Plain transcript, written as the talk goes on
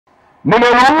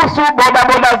nimeruhusu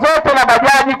bodaboda zote na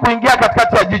bajaji kuingia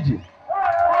katikati ya jiji.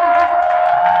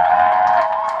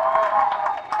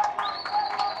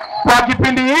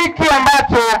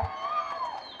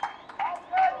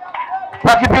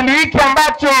 Kwa kipindi hiki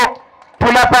ambacho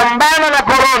tunapambana na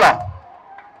corona,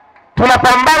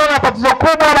 tunapambana na tatizo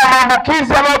kubwa la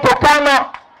maambukizi yanayotokana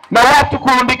na watu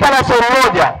kurundikana sehemu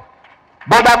moja,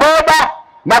 bodaboda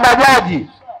na bajaji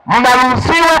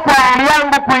mnaruhusiwa kwa amri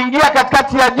yangu kuingia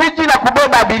katikati ya jiji na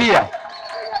kubeba abiria.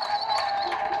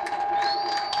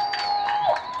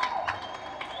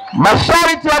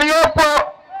 Masharti yaliyopo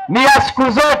ni ya siku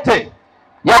zote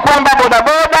ya kwamba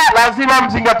bodaboda lazima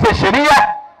mzingatie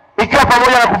sheria, ikiwa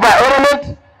pamoja na kuvaa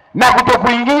helmet na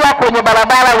kutokuingia kwenye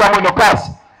barabara ya mwendo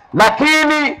kasi.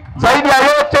 Lakini zaidi ya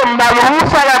yote mna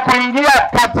ruhusa ya kuingia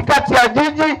katikati ya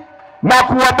jiji na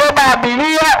kuwabeba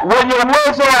abiria wenye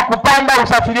uwezo wa kupanda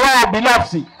usafiri wao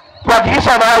binafsi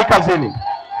kuhakikisha wanawahi kazini.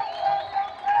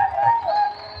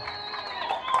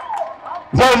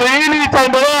 Zoezi hili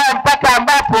litaendelea mpaka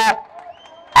ambapo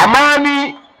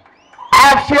amani,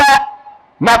 afya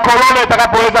na corona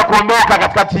itakapoweza kuondoka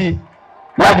katikati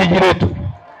ya jiji letu.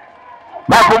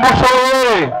 Makumbusho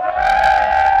wewe,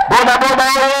 bodaboda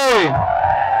wewe,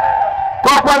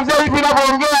 kwa kuanzia hivi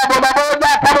ninavyoongea, bodaboda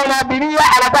kama na abiria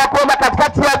anataka kwenda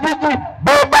katikati ya jiji,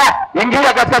 beba,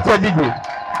 ingia katikati ya jiji.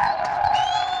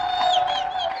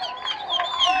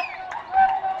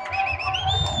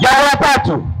 Jambo la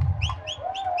tatu,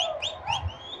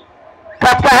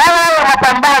 katika haya ya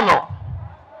mapambano,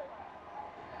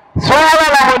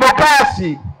 swala la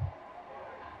mwendokasi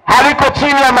haliko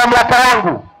chini ya mamlaka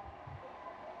yangu.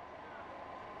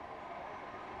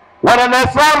 Wana Dar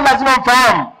es Salaam lazima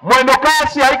mfahamu,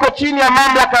 mwendokasi haiko chini ya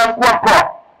mamlaka ya mkuu wa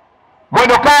mkoa.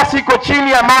 Mwendokasi iko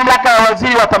chini ya mamlaka ya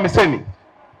waziri wa TAMISEMI.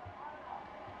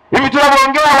 Hivi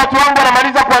tunavyoongea watu wangu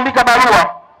wanamaliza kuandika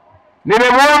barua,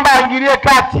 nimemwomba aingilie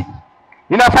kati.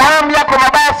 Ninafahamu yako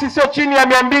mabasi sio chini ya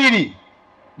 200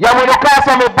 ya mwendokasi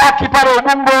yamebaki pale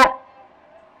Ubungo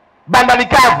bandari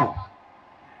kavu.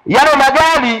 Yale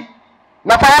magari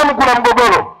nafahamu kuna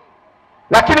mgogoro,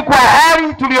 lakini kwa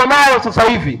hali tulionayo sasa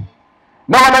hivi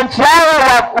na wananchi hao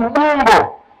wa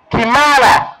Ubungo,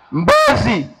 Kimara,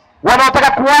 Mbozi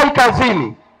wanaotaka kuwahi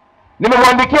kazini,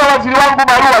 nimemwandikia waziri wangu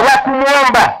barua ya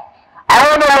kumuomba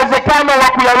aone uwezekano wa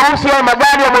kuyaruhusu ya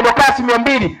magari ya mwendokasi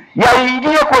 200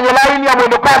 yaingie kwenye laini ya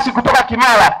mwendokasi kutoka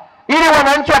Kimara, ili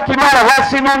wananchi wa Kimara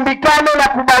wasinundikane na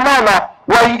kubanana,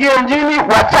 waingie mjini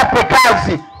wachape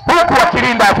kazi huku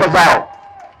wakilinda afya zao.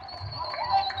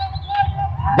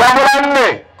 Jambo la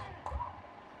 4,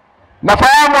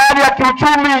 nafahamu hali ya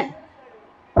kiuchumi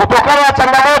kutokana na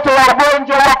changamoto ya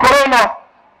ugonjwa wa corona,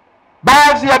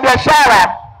 baadhi ya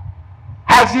biashara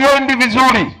haziendi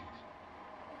vizuri,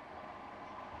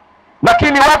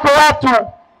 lakini wako watu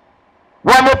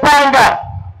wamepanga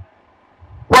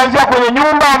kuanzia kwenye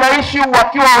nyumba wanaishi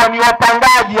wakiwa ni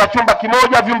wapangaji ya chumba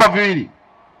kimoja vyumba viwili.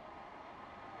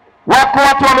 Wako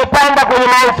watu wamepanga kwenye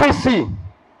maofisi,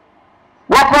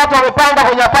 wako watu wamepanga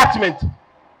kwenye apartment.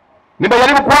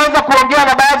 Nimejaribu kuanza kuongea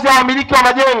na baadhi ya wamiliki wa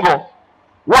majengo,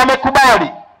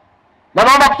 wamekubali. Na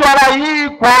naomba kutoa rai hii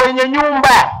kwa wenye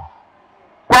nyumba,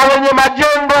 kwa wenye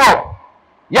majengo,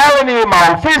 yawe ni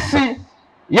maofisi,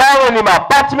 yawe ni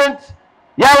apartment,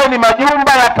 yawe ni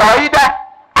majumba ya kawaida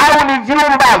au ni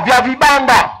vyumba vya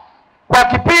vibanda, kwa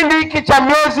kipindi hiki cha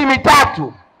miezi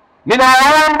mitatu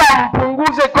ninaomba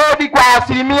mpunguze kodi kwa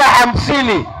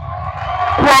 50%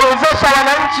 kuwawezesha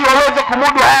wananchi waweze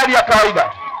kumudu hali ya kawaida.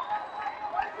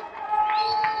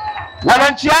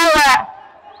 Wananchi hawa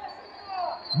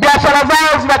biashara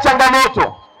zao zina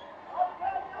changamoto.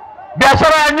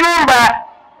 Biashara ya nyumba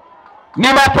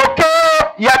ni matokeo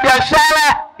ya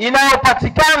biashara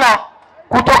inayopatikana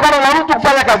kutokana na mtu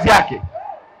kufanya kazi yake.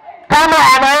 Kama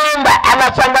anaenda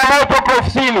ana changamoto kwa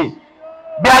ofisini,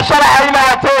 biashara haina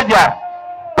wateja,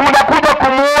 unakuja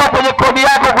kumuua kwenye kodi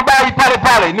yako kudai pale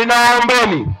pale.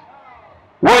 Ninawaombeni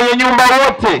wenye nyumba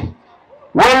wote,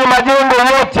 wenye majengo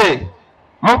wote,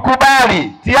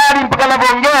 mkubali. Tayari mpaka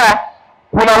ninapoongea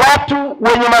kuna watu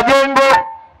wenye majengo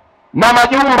na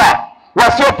majumba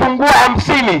wasiopungua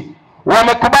 50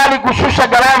 wamekubali kushusha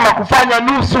gharama kufanya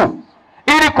nusu,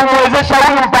 ili kumwezesha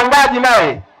huyu mpangaji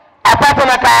naye apate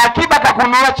na kaakiba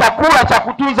kakununua chakula cha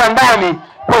kutunza ndani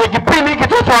kwenye kipindi hiki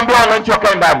tunachoambia wananchi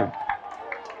wakae ndani.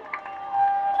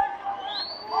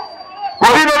 Kwa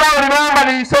hilo nao ninaomba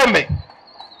niliseme,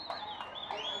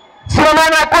 sio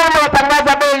maana kwamba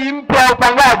watangaza bei mpya ya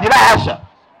upangaji, la hasha.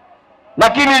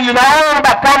 Lakini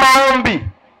ninaomba kama ombi,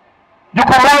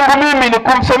 jukumu langu mimi ni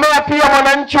kumsemea pia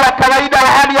mwananchi wa kawaida wa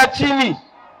hali ya chini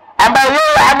ambaye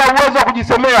yeye hana uwezo wa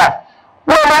kujisemea.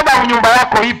 Wewe madam nyumba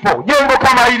yako ipo, jengo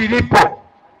kama hili lipo,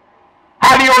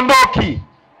 haliondoki,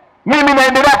 mimi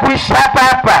naendelea kuishi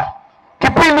hapa,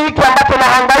 kipindi hiki ambacho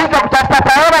nahangaika kutafuta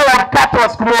taara ya mkate wa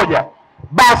siku moja,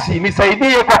 basi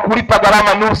nisaidie kwa kulipa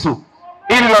gharama nusu,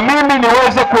 ili na mimi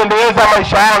niweze kuendeleza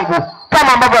maisha yangu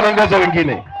kama ambavyo wanaendeleza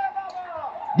wengine.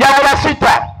 Jambo la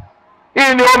 6,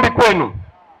 hili ni ombi kwenu.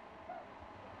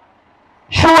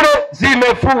 Shule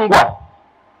zimefungwa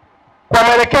kwa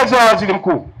maelekezo ya Waziri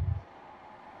Mkuu,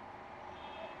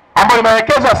 ambayo ni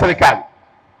maelekezo ya serikali.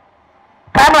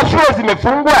 Kama shule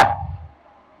zimefungwa,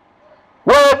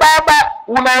 wewe baba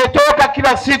unayetoka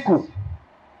kila siku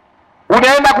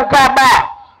unaenda kukaa baa,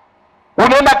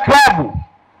 unaenda klabu,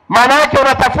 maana yake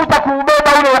unatafuta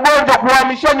kuubeba ule ugonjwa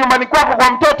kuhamishia nyumbani kwako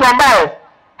kwa mtoto ambaye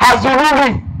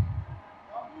hazururi.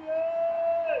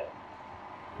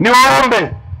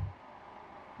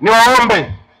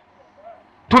 Niwaombe,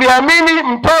 tuliamini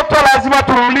mtoto lazima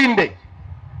tumlinde,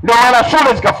 ndio maana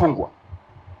shule zikafungwa.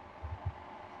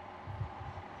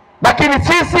 Lakini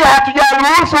sisi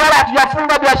hatujaruhusu wala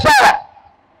hatujafunga biashara,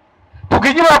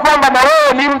 tukijua kwamba na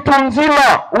wewe ni mtu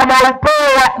mzima, una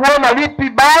upeo wa kuona lipi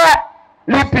baya,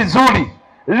 lipi zuri,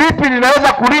 lipi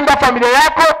linaweza kulinda familia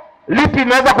yako, lipi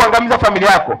linaweza kuangamiza familia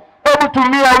yako. Hebu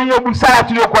tumia hiyo busara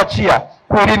tuliyokuachia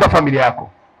kulinda familia yako.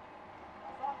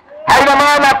 Haina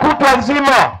maana kutwa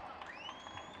nzima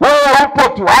wewe upo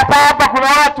tu. Hapa kuna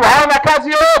watu hawana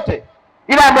kazi yoyote,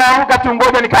 ila ameamka tu,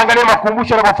 ngoja nikaangalia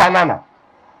makumbusho yanayofanana.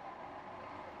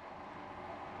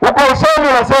 Uko usemi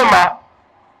unasema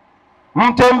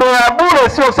mtembea bure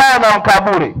sio sawa na mkaa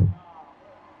bure.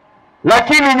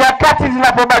 Lakini nyakati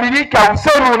zinapobadilika,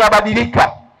 usemi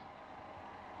unabadilika.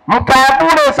 Mkaa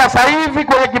bure sasa hivi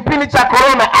kwenye kipindi cha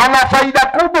corona ana faida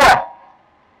kubwa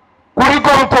kuliko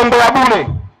mtembea bure.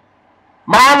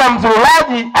 Maana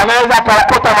mzulaji anaweza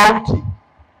akaokota mauti.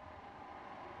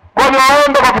 Kwa hiyo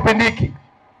waombe kwa kipindi hiki,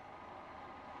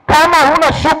 kama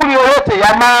huna shughuli yoyote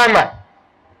ya maana,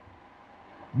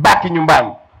 baki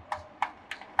nyumbani.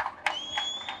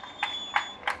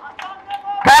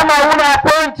 Kama huna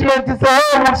appointment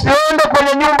sehemu, usiende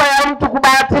kwenye nyumba ya mtu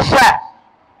kubahatisha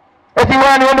eti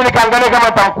wewe niende nikaangalie kama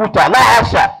nitamkuta. La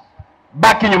hasha,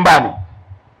 baki nyumbani.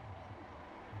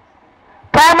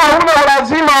 Kama huna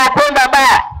ulazima wa kwenda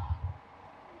baa,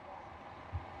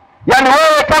 yani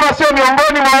wewe kama sio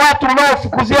miongoni mwa watu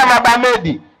mnaofukuzia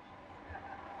mabamedi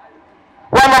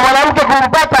kwamba mwanamke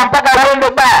kumpata mpaka uende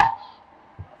baa,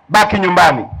 baki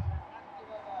nyumbani.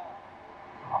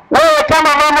 Wewe kama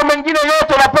mambo mengine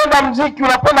yote, unapenda muziki,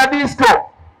 unapenda disco,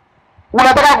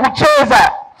 unataka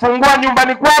kucheza, fungua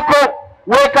nyumbani kwako,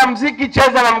 weka muziki,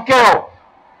 cheza na mkeo.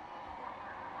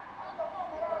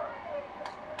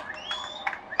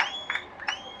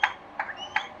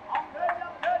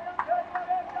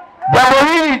 Jambo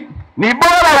hili ni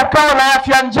bora ukawa na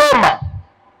afya njema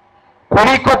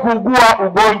kuliko kuugua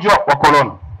ugonjwa wa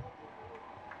corona.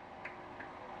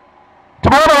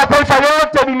 Tumeona mataifa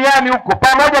yote duniani huko,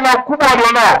 pamoja na ukubwa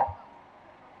walionao,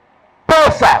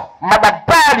 pesa,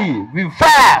 madaktari,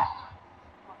 vifaa,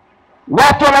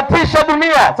 watu wanatisha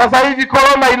dunia. Sasa hivi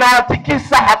corona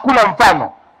inawatikisa, hakuna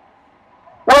mfano.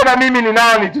 Wewe na mimi ni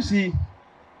nani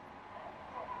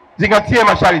tusizingatie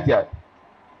masharti haya?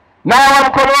 Nawa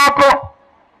mkono wako,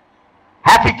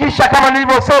 hakikisha kama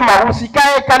nilivyosema,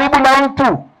 usikae karibu na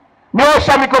mtu.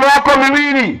 Nyosha mikono yako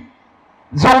miwili,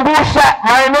 zungusha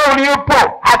maeneo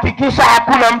uliyopo, hakikisha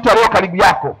hakuna mtu aliyo karibu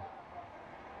yako.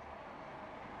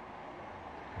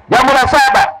 Jambo la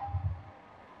 7,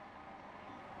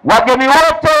 wageni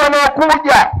wote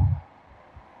wanaokuja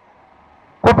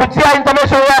kupitia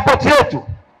international airport yetu,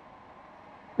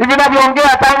 hivi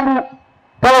ninavyoongea, tangu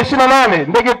tarehe 28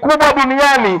 ndege kubwa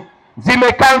duniani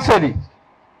zimekanseli,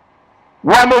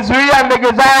 wamezuia ndege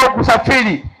zao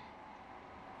kusafiri.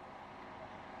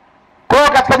 Kwa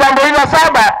katika jambo hili la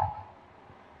 7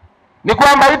 ni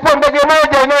kwamba ipo ndege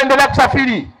moja inayoendelea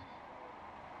kusafiri,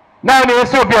 nayo ni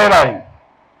Ethiopia Airlines.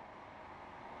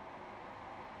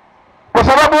 Kwa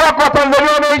sababu wako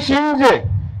Watanzania wanaishi nje,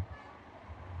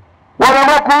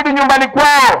 wanaamua kurudi nyumbani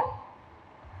kwao,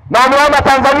 na wameona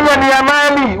Tanzania ni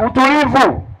amani,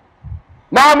 utulivu,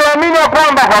 na wameamini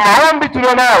kwamba kwa maombi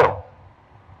tulionayo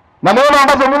na neema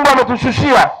ambazo Mungu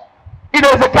ametushushia,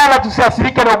 inawezekana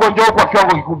tusiathirike na ugonjwa huu kwa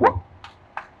kiwango kikubwa.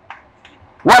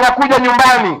 Wanakuja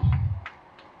nyumbani.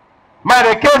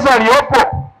 Maelekezo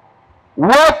yaliyopo,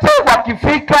 wote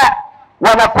wakifika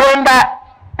wanakwenda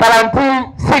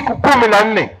karantini siku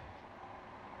 14.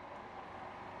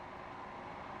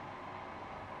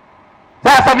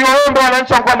 Sasa niwaombe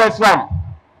wananchi wa mkoa wa Dar es Salaam,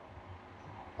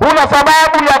 huna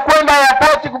sababu ya kwenda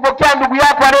airport kupokea ndugu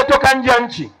yako aliyetoka nje ya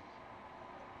nchi.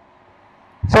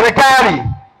 serikali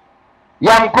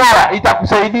ya mkoa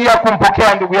itakusaidia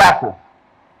kumpokea ndugu yako.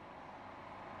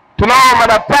 Tunao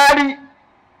madaktari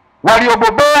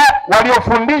waliobobea,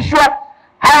 waliofundishwa,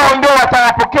 hao ndio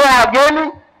watawapokea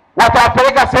wageni,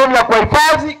 watawapeleka sehemu ya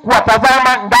kuhifadhi,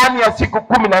 kuwatazama ndani ya siku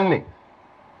 14.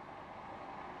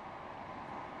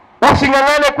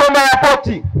 Usingangane kwenda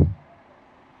airport.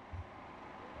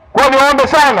 Kwa niombe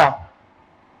sana,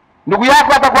 ndugu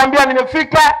yako atakwambia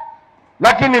nimefika,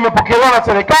 lakini nimepokelewa na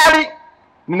serikali,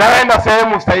 ninaenda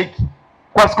sehemu stahiki.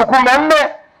 Kwa siku 14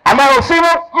 anayo simu,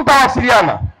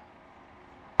 mtawasiliana.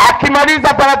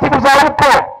 Akimaliza taratibu za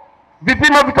huko,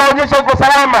 vipimo vikaonyesha uko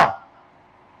salama,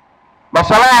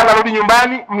 mashallah, anarudi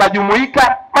nyumbani,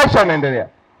 mnajumuika, maisha yanaendelea.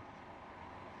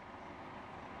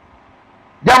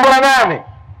 Jambo la 8,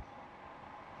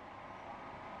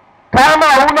 kama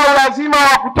huna ulazima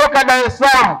wa kutoka Dar es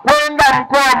Salaam kwenda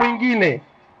mkoa mwingine,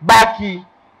 baki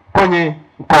kwenye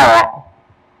mkoa wako.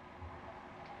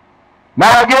 Na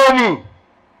wageni,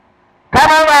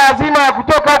 kama huna lazima ya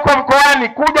kutoka huko mkoani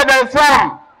kuja Dar es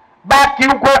Salaam, baki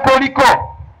huko huko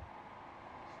uliko.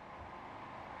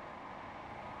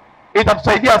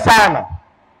 Itatusaidia sana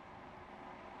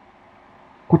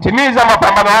kutimiza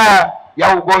mapambano haya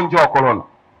ya ugonjwa wa corona.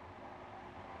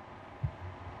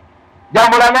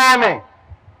 Jambo la 8,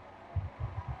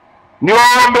 ni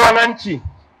waombe wananchi,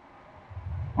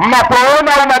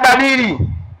 mnapoona una dalili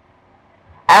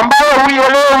ambayo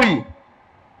huielewi,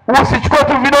 usichukue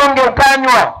tu vidonge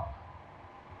ukanywa,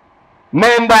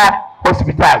 nenda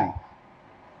hospitali.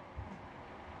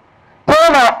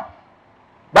 Tena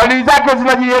dalili zake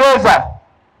zinajieleza.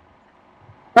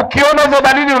 Ukiona hizo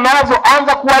dalili unazo,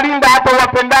 anza kuwalinda hata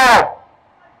wapendao,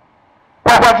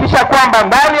 kwa kuhakikisha kwamba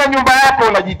ndani ya nyumba yako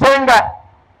unajitenga,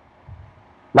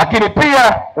 lakini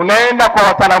pia unaenda kwa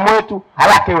wataalamu wetu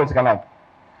haraka iwezekanavyo.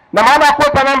 Na maana ya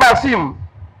kuweka namba ya simu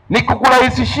ni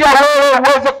kukurahisishia wewe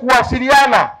uweze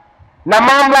kuwasiliana na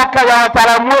mamlaka ya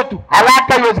wataalamu wetu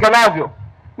haraka iwezekanavyo,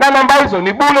 na namba hizo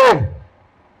ni bure.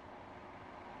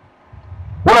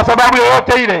 Una sababu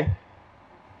yoyote ile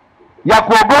ya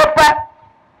kuogopa,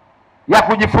 ya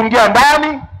kujifungia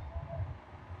ndani,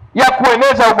 ya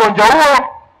kueneza ugonjwa huo,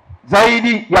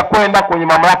 zaidi ya kwenda kwenye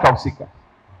mamlaka husika.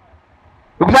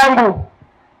 Ndugu zangu,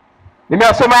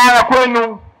 nimeyasema haya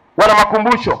kwenu wana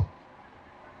makumbusho,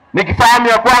 nikifahamu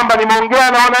ya kwamba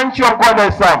nimeongea na wananchi wa mkoa wa Dar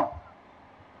es Salaam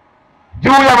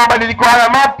juu ya mabadiliko haya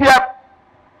mapya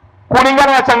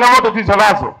kulingana na changamoto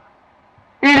tulizonazo,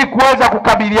 ili kuweza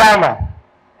kukabiliana.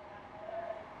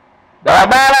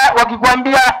 Daladala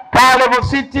wakikwambia car level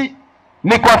city,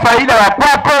 ni kwa faida ya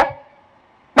kwako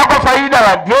na kwa faida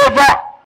ya driver